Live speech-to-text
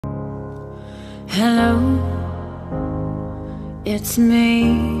Hello, it's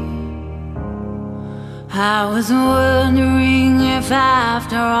me. I was wondering if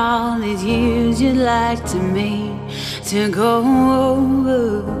after all these years you'd like me to go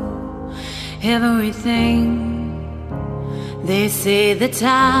over everything. They say the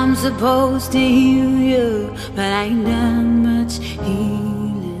time's supposed to heal you, but I ain't done much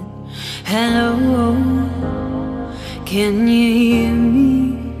healing. Hello, can you hear me?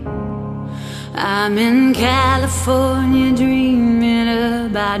 I'm in California dreaming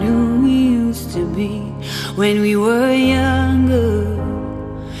about who we used to be when we were younger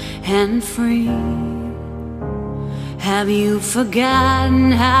and free. Have you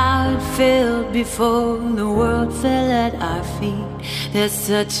forgotten how it felt before the world fell at our feet? There's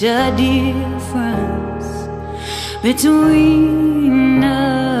such a difference between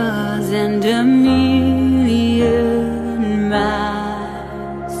us and a million miles.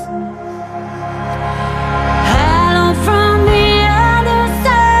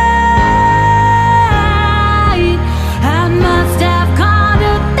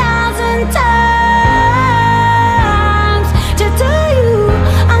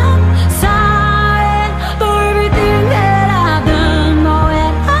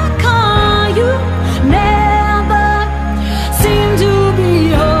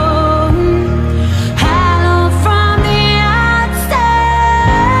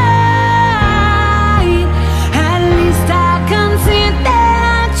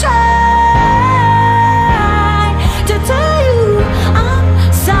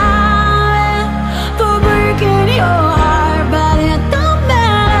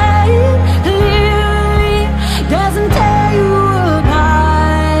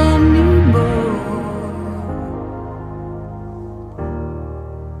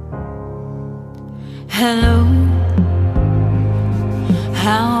 Hello,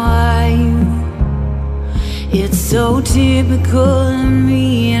 how are you? It's so typical of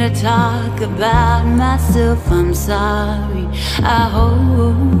me to talk about myself. I'm sorry, I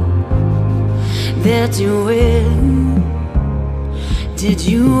hope that you will. Did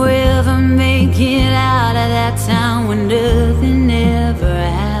you ever make it out of that town when nothing ever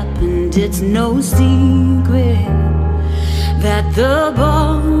happened? It's no secret that the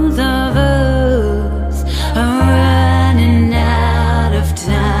both of us